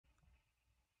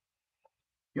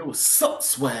Yo, what's up,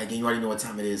 swag? And you already know what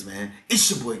time it is, man.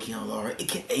 It's your boy Keon Laura,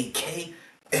 aka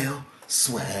KL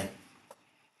Swag.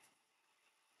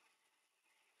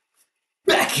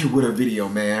 Back here with a video,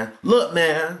 man. Look,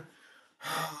 man.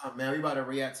 Man, we about to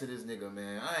react to this nigga,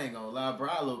 man. I ain't gonna lie, bro.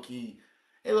 It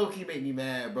low key make me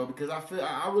mad, bro, because I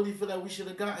really feel like we should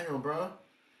have gotten him, bro.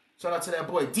 Shout out to that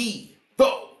boy D.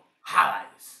 Bo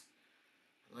Highs.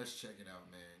 Let's check it out,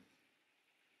 man.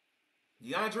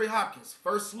 Deandre Hopkins,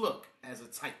 first look as a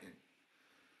Titan.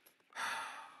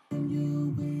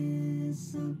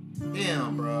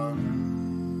 Damn, bro.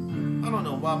 I don't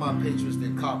know why my Patriots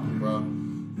didn't cop him, bro.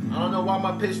 I don't know why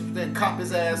my Patriots didn't cop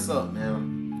his ass up,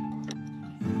 man.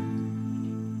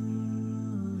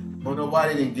 I don't know why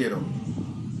they didn't get him.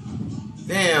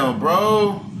 Damn,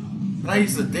 bro. Now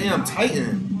he's a damn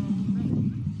Titan.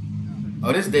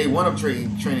 Oh, this day one of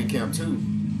training camp, too.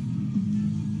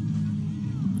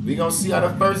 We gonna see how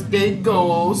the first day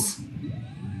goes.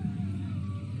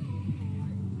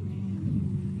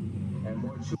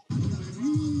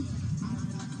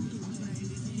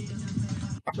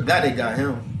 I forgot they got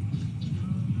him.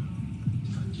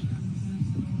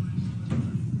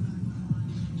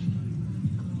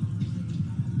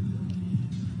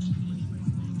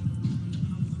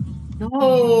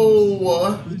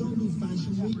 No.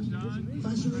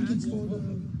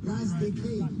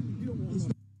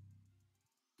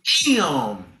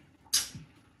 Damn.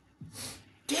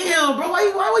 Damn, bro.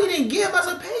 Why you didn't give us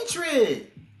a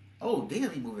Patriot? Oh, damn,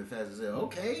 he moving fast as hell.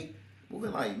 Okay.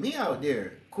 Moving like me out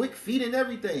there. Quick feet and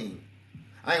everything.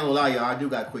 I ain't gonna lie, y'all. I do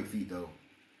got quick feet, though.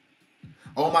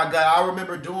 Oh, my God. I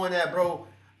remember doing that, bro.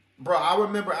 Bro, I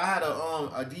remember I had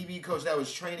a DB coach that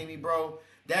was training me, bro.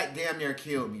 That damn near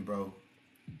killed me, bro.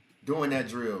 Doing that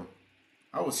drill.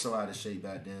 I was so out of shape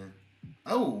back then.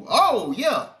 Oh,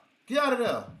 yeah. Get out of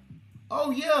there. Oh,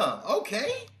 yeah.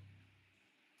 Okay.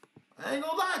 I ain't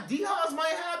gonna lie. D-Hobbs might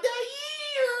have that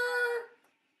year.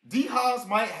 D-Hobbs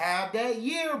might have that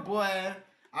year, boy.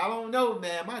 I don't know,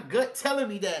 man. My gut telling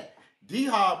me that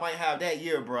D-Hobbs might have that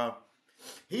year, bro.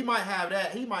 He might have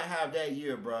that. He might have that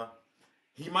year, bro.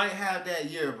 He might have that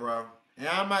year, bro. And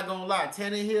I'm not gonna lie.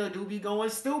 Tannehill do be going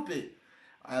stupid.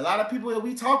 A lot of people that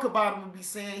we talk about him will be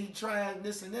saying he trying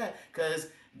this and that because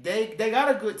they got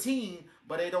a good team,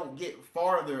 but they don't get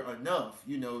farther enough,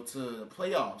 to the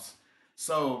playoffs.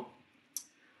 So,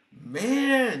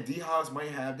 man, D Hobbs might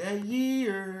have that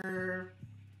year.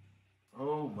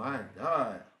 Oh my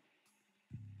God.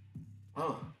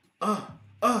 Uh, uh,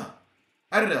 uh.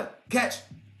 Out of there. Catch.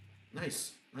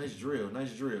 Nice. Nice drill.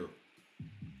 Nice drill.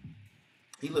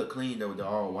 He looked clean though with the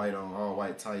all white on, all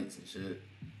white tights and shit.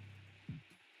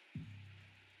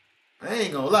 I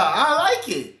ain't gonna lie. I like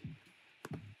it.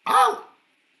 I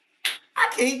I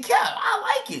can't cap.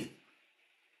 I like it.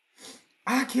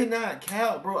 I cannot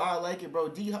cap, bro. I like it,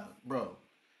 bro. Bro.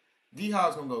 D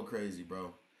Hop's gonna go crazy,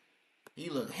 bro. He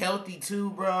look healthy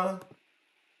too, bro.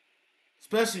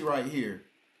 Especially right here.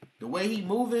 The way he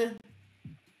moving,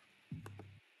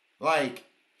 like,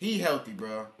 he healthy,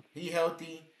 bro. He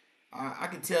healthy. I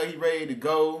can tell he ready to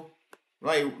go.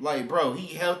 Bro,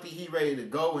 he healthy. He ready to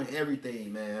go and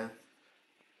everything, man.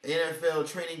 NFL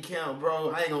training camp, bro.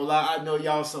 I ain't gonna lie. I know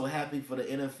y'all so happy for the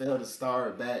NFL to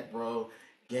start back, bro.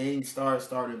 Games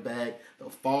starting back. The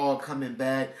fall coming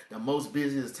back. The most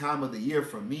busiest time of the year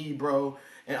for me, bro.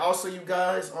 And also, you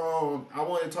guys, I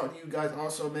want to talk to you guys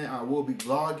also, man. I will be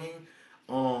vlogging,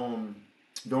 um,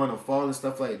 during the fall and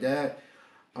stuff like that.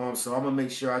 So I'm gonna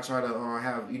make sure I try to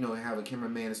have a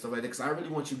cameraman and stuff like that, cause I really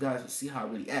want you guys to see how I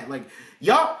really act. Like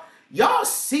y'all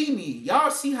see me, y'all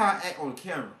see how I act on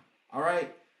camera. All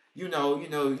right,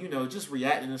 just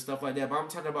reacting and stuff like that. But I'm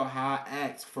talking about how I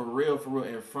act for real,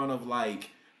 in front of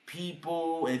like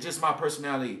people and just my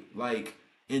personality, like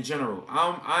in general.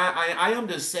 I am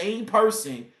the same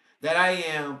person that I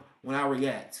am when I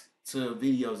react to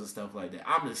videos and stuff like that.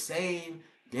 I'm the same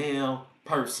damn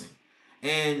person,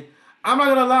 and I'm not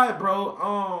gonna lie,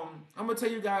 bro. I'm gonna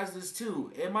tell you guys this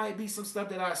too. It might be some stuff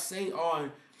that I say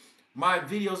on my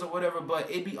videos or whatever, but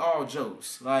it be all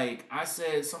jokes. Like I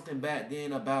said something back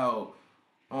then about,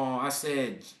 I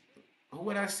said, who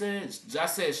would I said? I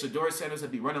said Shador Sanders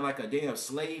would be running like a damn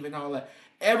slave and all that.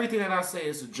 Everything that I say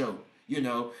is a joke,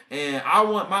 and I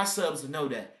want my subs to know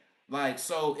that. Like,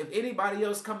 so if anybody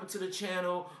else coming to the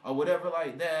channel or whatever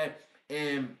like that,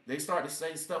 and they start to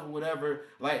say stuff or whatever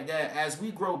like that, as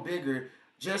we grow bigger,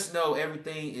 just know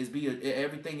everything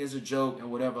is a joke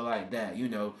and whatever like that.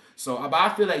 So, but I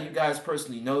feel like you guys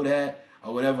personally know that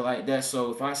or whatever like that.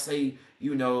 So if I say,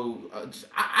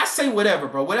 I say whatever,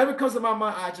 bro. Whatever comes to my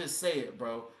mind, I just say it,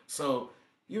 bro. So,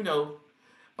 you know,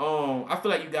 I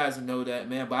feel like you guys know that,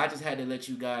 man, but I just had to let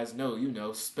you guys know,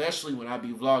 especially when I be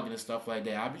vlogging and stuff like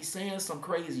that. I be saying some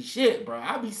crazy shit, bro.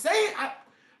 I be saying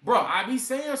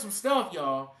some stuff,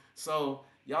 y'all. So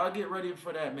y'all get ready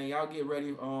for that, man. Y'all get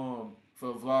ready for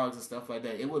vlogs and stuff like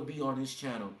that. It would be on this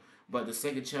channel, but the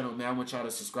second channel, man, I want y'all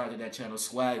to subscribe to that channel,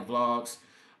 Swag Vlogs.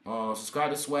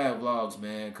 Subscribe to Swag Vlogs,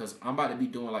 man, cause I'm about to be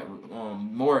doing like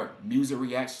more music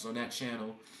reactions on that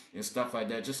channel and stuff like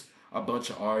that. Just a bunch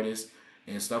of artists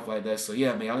and stuff like that. So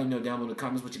yeah, man, y'all let me know down below in the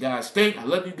comments what you guys think. I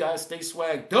love you guys. Stay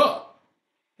swagged up.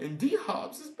 And D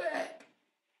Hobbs is back.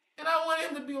 And I want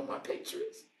him to be on my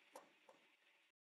Patriots.